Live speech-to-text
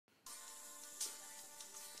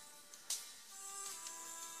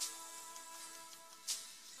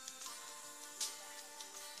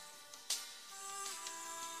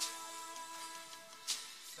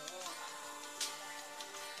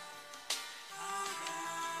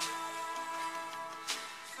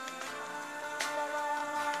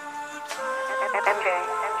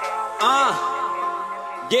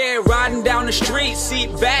Yeah, riding down the street,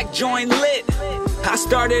 seat back, joint lit. I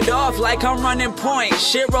started off like I'm running point.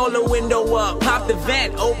 Shit, roll the window up, pop the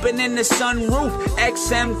vent, opening the sunroof.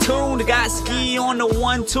 XM tuned, got ski on the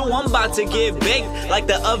 1-2. I'm about to get baked like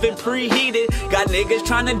the oven preheated. Got niggas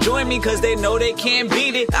trying to join me cause they know they can't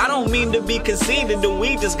beat it. I don't mean to be conceited, the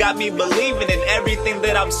weed just got me believing in everything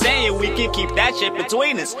that I'm saying. We can keep that shit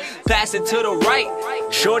between us. Pass it to the right.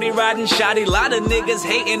 Shorty riding shoddy, lot of niggas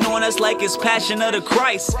hating on us like it's Passion of the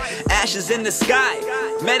Christ. Ashes in the sky,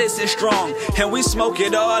 medicine strong, and we smoke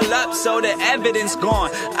it all up so the evidence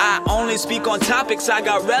gone. I only speak on topics I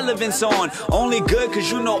got relevance on. Only good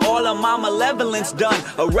cause you know all of my malevolence done.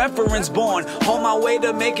 A reference born, on my way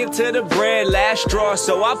to make it to the bread. Last straw,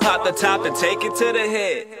 so I pop the top and take it to the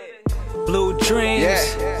head. Blue dreams,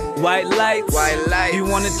 yeah. White lights. White lights. You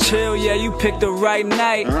wanna chill, yeah, you picked the right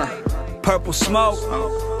night. Purple smoke,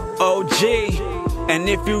 OG. And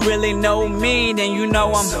if you really know me, then you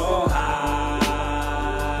know I'm so high,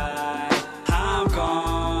 I'm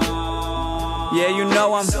gone. Yeah, you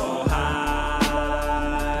know I'm so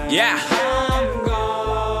high, yeah, I'm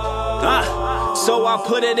gone. So I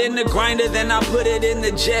put it in the grinder, then I put it in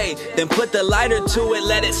the J. Then put the lighter to it,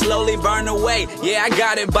 let it slowly burn away. Yeah, I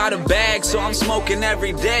got it by the bag, so I'm smoking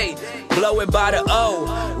every day. Blow it by the O,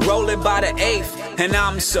 roll it by the eighth. And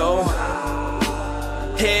I'm so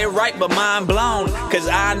head right but mind blown, cause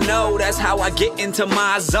I know that's how I get into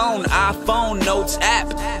my zone. iPhone notes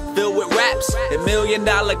app filled with raps and $1 million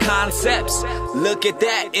concepts. Look at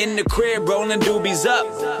that, in the crib rolling doobies up,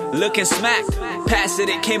 looking smacked. Passed it,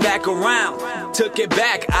 it came back around, took it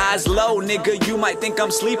back, eyes low. Nigga, you might think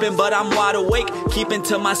I'm sleeping, but I'm wide awake, keeping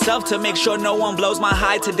to myself to make sure no one blows my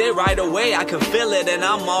high today. Right away, I can feel it and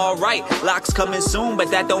I'm alright. Locks coming soon,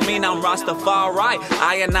 but that don't mean I'm Rastafari.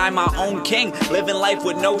 I and I my own king, living life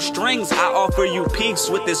with no strings. I offer you peace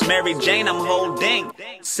with this Mary Jane I'm holding.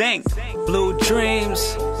 Sing. Blue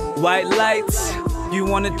dreams, white lights. You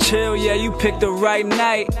wanna chill, yeah, you picked the right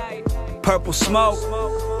night. Purple smoke,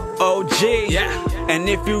 OG. Yeah. And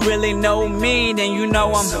if you really know me, then you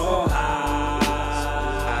know I'm so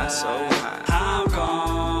high, so high, I'm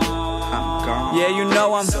gone, I'm gone. Yeah, you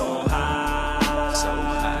know I'm so high, so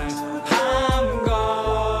high, I'm gone.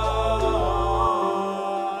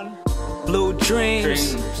 Blue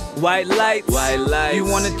dreams, white lights. White lights. You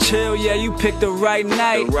wanna chill, yeah, you picked the right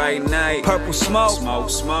night. The right night. Purple smoke, smoke,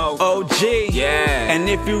 smoke, OG. Yeah. And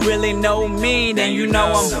if you really know me, then you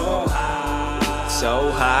know I'm so high,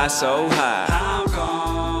 so high, so high.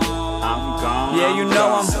 Yeah, you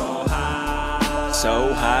know I'm so high,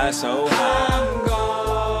 so high, so high. I'm gone.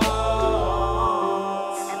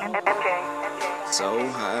 So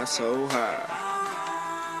high, so high.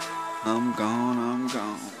 I'm gone, I'm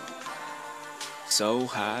gone. So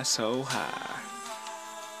high, so high.